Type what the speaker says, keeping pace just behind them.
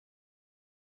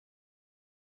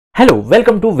Hello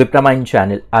welcome to विप्रामाइंड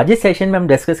channel. आज इस session में हम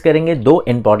डिस्कस करेंगे दो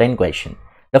important question.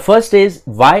 The first is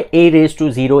why a raise to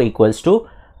 0 equals to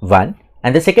 1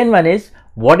 and the second one is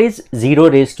what is 0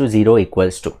 raise to 0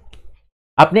 equals to.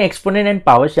 आपने exponent and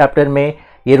power chapter में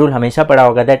ये rule हमेशा पढ़ा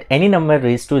होगा that any number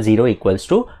raise to 0 equals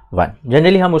to 1।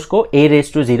 Generally हम उसको a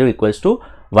raise to 0 equals to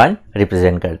 1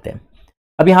 represent करते हैं।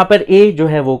 अब यहाँ पर a जो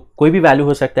है वो कोई भी वैल्यू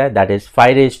हो सकता है, that is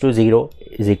 5 raise to 0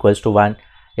 is equals to 1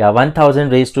 या 1000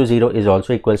 raised to 0 is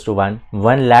also equals to 1,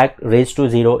 1 lakh raised to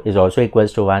 0 is also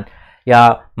equals to 1 या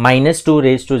 -2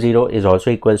 raised to 0 is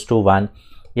also equals to 1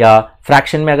 या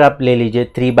फ्रैक्शन में अगर आप ले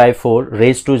लीजिए 3/4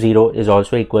 raised to 0 is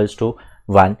also equals to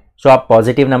 1। सो आप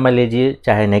positive number लीजिए,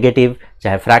 चाहे नेगेटिव,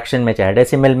 चाहे फ्रैक्शन में, चाहे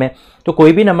डेसिमल में, तो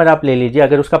कोई भी नंबर आप ले लीजिए,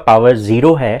 अगर उसका पावर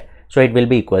 0 है so it will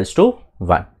be equals to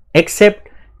 1 accept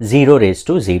 0 raised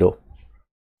to 0।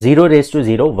 0 raise to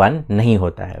 0 1 नहीं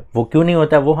होता है। वो क्यों नहीं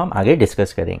होता वो हम आगे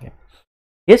डिस्कस करेंगे।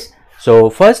 Yes, so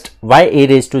first Y a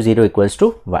raise to 0 equals to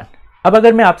 1। अब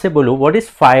अगर मैं आपसे बोलूँ व्हाट इज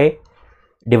 5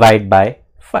 डिवाइड बाय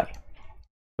 5,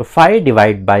 तो 5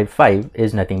 divide by 5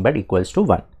 is nothing but equals to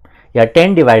 1 या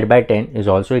 10 divide by 10 is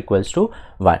also equals to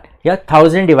 1 या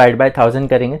 1000 डिवाइड बाय 1000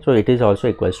 करेंगे so it is also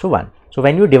equals to 1। So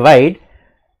when you divide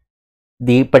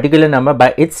the particular number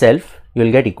by itself you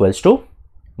will get equals to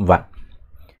 1।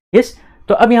 Yes,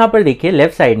 तो अब यहाँ पर देखिए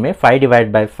left side में 5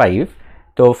 divide by 5,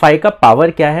 तो 5 का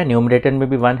पावर क्या है, न्यूमरेटर में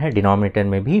भी 1 है, डिनोमिनेटर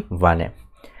में भी 1 है।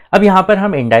 अब यहाँ पर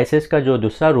हम इंडाइसेस का जो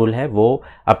दूसरा रूल है वो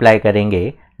अप्लाई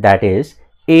करेंगे, that is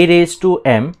a raise to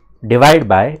m divide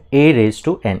by a raise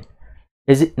to n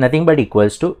is nothing but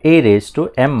equals to a raise to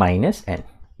m minus n।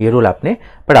 ये रूल आपने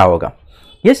पढ़ा होगा।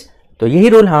 यस, तो यही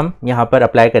रूल हम यहाँ पर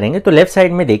अप्लाई करेंगे। तो लेफ्ट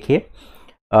साइड में देखिए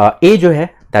a जो है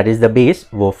दैट इज द बेस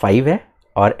वो 5 है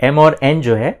और m और n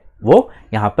जो है वो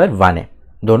यहाँ पर 1 है,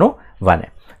 दोनों 1 है।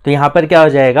 तो यहाँ पर क्या हो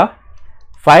जाएगा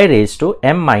 5 raise to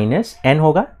m minus n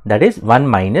होगा, that is 1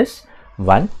 minus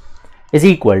 1 is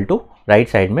equal to right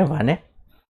side में 1 है,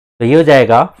 तो ये हो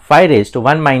जाएगा 5 raise to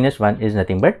 1 minus 1 is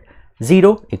nothing but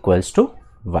 0 equals to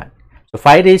 1। तो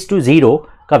 5 रेज टू 0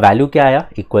 का वैल्यू क्या आया,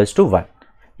 इक्वल्स टू 1।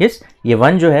 यस, ये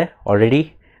 1 जो है ऑलरेडी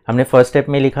हमने फर्स्ट स्टेप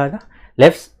में लिखा था।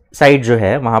 लेफ्ट साइड जो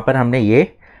है वहाँ पर हमने ये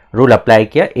रूल अप्लाई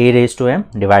किया, a raise to m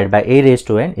divide by a raise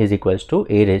to n is equals to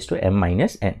a raise to m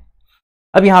minus n।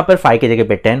 अब यहाँ पर 5 की जगह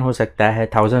पे 10 हो सकता है,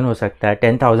 1000 हो सकता है,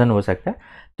 10,000 हो सकता है,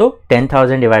 तो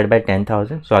 10,000 divide by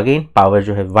 10,000, so again power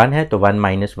जो है 1 है तो 1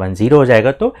 माइनस 1 0 हो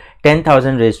जाएगा, तो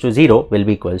 10,000 raise to 0 will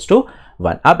be equals to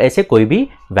 1। आप ऐसे कोई भी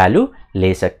वैल्यू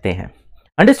ले सकते हैं,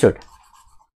 अंडरस्टूड।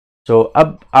 सो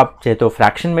अब आप चाहे तो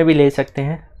फ्रैक्शन में भी ले सकते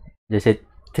हैं, जैसे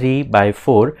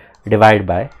 3/4 डिवाइड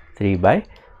बाय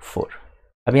 3/4।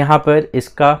 अब यहाँ पर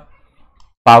इसका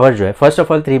पावर जो है first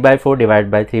of all 3/4 divide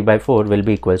by 3/4 will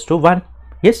be equals to 1।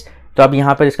 Yes, तो अब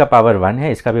यहाँ पर इसका पावर 1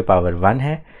 है, इसका भी पावर 1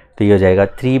 है, तो ये हो जाएगा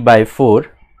 3/4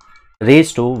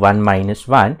 raise to 1 minus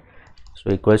 1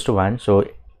 so equals to 1। So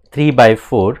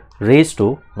 3/4 raise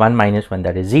to 1 minus 1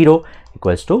 that is 0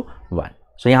 equals to 1।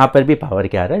 सो यहाँ पर भी पावर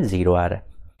क्या आ रहा है, 0 आ रहा है।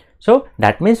 So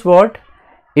that means what,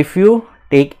 if you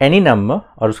take any number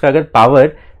और उसका अगर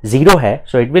पावर 0 है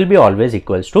so it will be always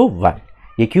equals to 1।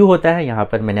 ये क्यों होता है, यहाँ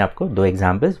पर मैंने आपको दो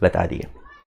एग्जाम्पल्स बता दिए।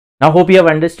 Now hope you have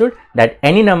understood that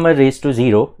any number raise to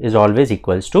 0 is always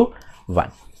equals to 1।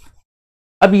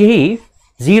 अब यही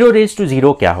 0 रेज टू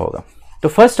 0 क्या होगा, तो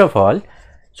first of all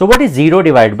so what is 0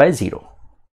 divide by 0।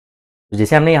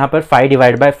 जैसे हमने यहाँ पर 5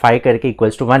 डिवाइड बाय 5 करके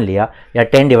इक्वल्स टू 1 लिया या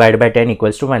 10 डिवाइड बाय 10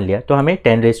 इक्वल्स टू 1 लिया, तो हमें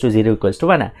 10 रेज टू 0 इक्वल्स टू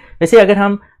 1 है। वैसे अगर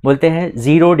हम बोलते हैं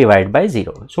 0 divide by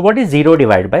 0, so what is 0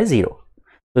 divide by 0,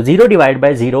 तो 0 डिवाइड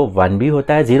बाय 0 1 भी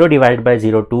होता है, 0 डिवाइड बाय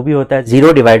 0 2 भी होता है,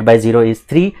 0 divide by 0 is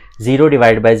 3, 0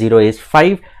 divide by 0 is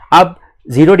 5। अब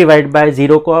 0 डिवाइड बाय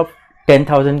 0 को आप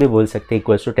 10,000 भी बोल सकते हैं,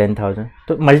 इक्वल्स टू 10,000।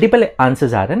 तो मल्टीपल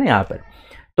आंसर्स आ रहे हैं ना यहाँ पर,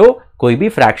 तो कोई भी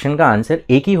फ्रैक्शन का आंसर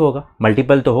एक ही होगा,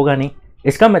 मल्टीपल तो होगा नहीं।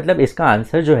 इसका मतलब इसका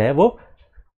आंसर जो है वो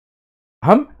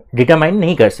हम डिटरमाइन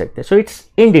नहीं कर सकते, so it's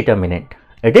indeterminate,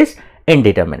 it is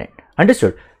indeterminate,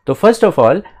 understood. तो फर्स्ट ऑफ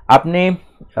ऑल आपने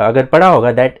अगर पढ़ा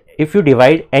होगा that if you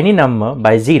divide any number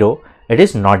by 0 it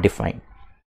is not defined,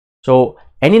 so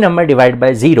any number divided by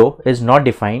 0 is not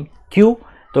defined। क्यों,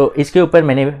 तो इसके ऊपर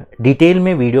मैंने डिटेल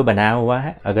में वीडियो बनाया हुआ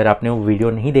है, अगर आपने वो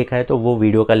वीडियो नहीं देखा है तो वो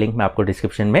वीडियो का लिंक मैं आपको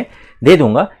डिस्क्रिप्शन में दे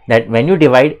दूंगा। That when you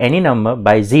divide any number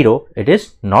by 0 it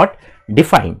is not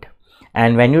defined,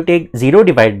 and when you take 0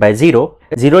 divide by 0,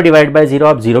 0 divide by 0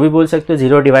 आप 0 भी बोल सकते हो,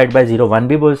 0 डिवाइड बाय 0 1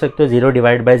 भी बोल सकते हो, 0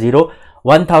 डिवाइड बाय 0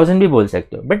 1000 भी बोल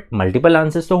सकते हो, बट मल्टीपल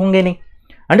आंसर्स तो होंगे नहीं,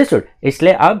 अंडरस्टूड।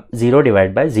 इसलिए अब 0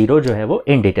 डिवाइड बाय 0 जो है वो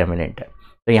इनडिटर्मिनेट है।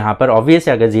 तो यहाँ पर ऑब्वियस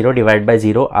है, अगर 0 डिवाइड बाय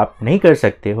 0 आप नहीं कर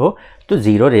सकते हो तो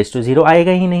 0 रेज टू 0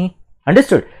 आएगा ही नहीं,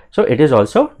 understood. So it is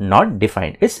also not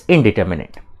defined, it's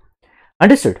indeterminate.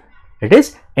 Understood, it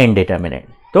is indeterminate.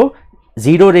 तो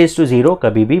 0 रेज टू 0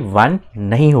 कभी भी 1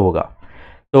 नहीं होगा।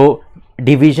 तो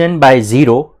डिवीजन बाय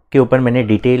 0 के ऊपर मैंने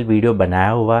डिटेल वीडियो बनाया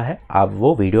हुआ है, आप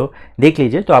वो वीडियो देख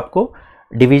लीजिए। तो आपको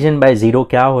डिवीजन बाय 0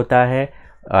 क्या होता है,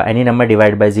 एनी नंबर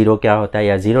डिवाइड बाय 0 क्या होता है,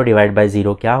 या 0 डिवाइड बाय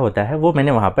 0 क्या होता है, वो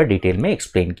मैंने वहाँ पर डिटेल में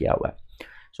एक्सप्लेन किया हुआ है।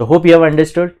 So hope you have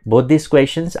understood both this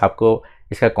questions, आपको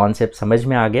इसका कॉन्सेप्ट समझ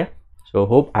में आ गया। सो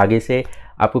होप आगे से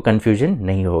आपको कन्फ्यूजन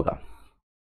नहीं होगा।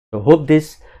 तो hope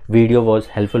this video was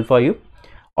helpful for you.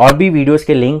 और भी वीडियोज़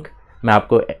के लिंक मैं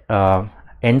आपको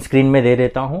एंड स्क्रीन में दे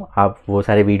देता हूँ, आप वो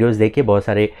सारे वीडियोज़ देखिए। बहुत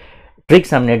सारे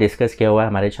ट्रिक्स हमने डिस्कस किया हुआ है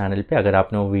हमारे चैनल पे, अगर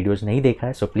आपने वो वीडियोज़ नहीं देखा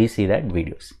है so please see that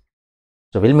videos.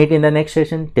 So we'll meet in the next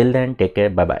session. Till then, take care.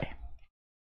 Bye bye.